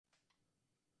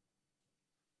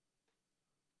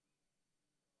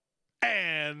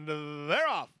And they're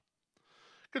off.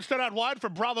 Good start out wide for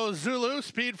Bravo Zulu.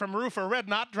 Speed from Roofer Red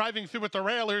Knot driving through with the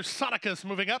rail. Here's Sonicus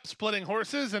moving up, splitting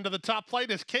horses. Into the top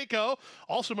flight is Keiko,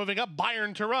 also moving up,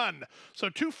 Byron to run. So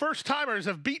two first-timers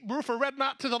have beat Roofer Red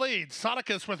Knot to the lead.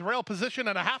 Sonicus with rail position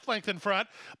and a half length in front.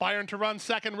 Byron to run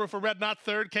second, Roofer Red Knot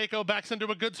third. Keiko backs into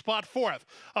a good spot fourth.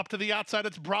 Up to the outside,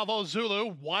 it's Bravo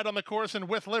Zulu. Wide on the course and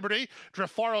with Liberty.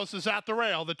 Drafaros is at the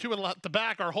rail. The two at the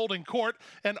back are holding court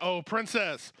and Oh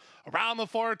Princess. Around the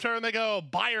far turn they go.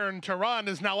 Byron to run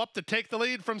is now up to take the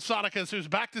lead from Sonicus, who's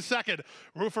back to second.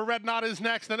 Roofer Red Knot is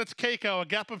next. Then it's Keiko. A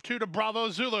gap of two to Bravo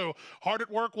Zulu. Hard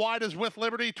at work wide is with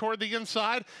Liberty toward the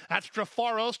inside. That's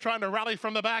Drafaros trying to rally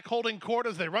from the back, holding court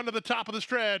as they run to the top of the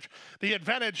stretch. The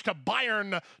advantage to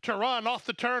Byron to run off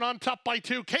the turn on top by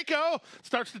two. Keiko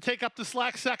starts to take up the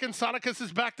slack second. Sonicus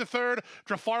is back to third.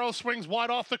 Drafaros swings wide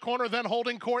off the corner, then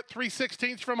holding court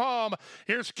 3/16 from home.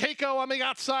 Here's Keiko on the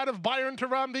outside of Byron to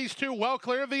run. These two well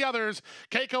clear of the others.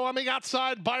 Keiko on the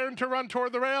outside, Byron to run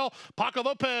toward the rail. Paco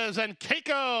Lopez and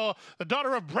Keiko, the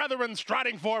daughter of brethren,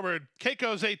 striding forward.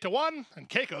 Keiko's 8-1, and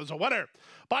Keiko's a winner.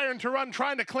 Byron to run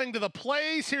trying to cling to the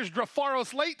place. Here's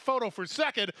Drafaros late photo for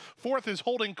second. Fourth is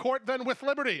holding court, then with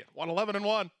Liberty.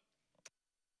 111-1.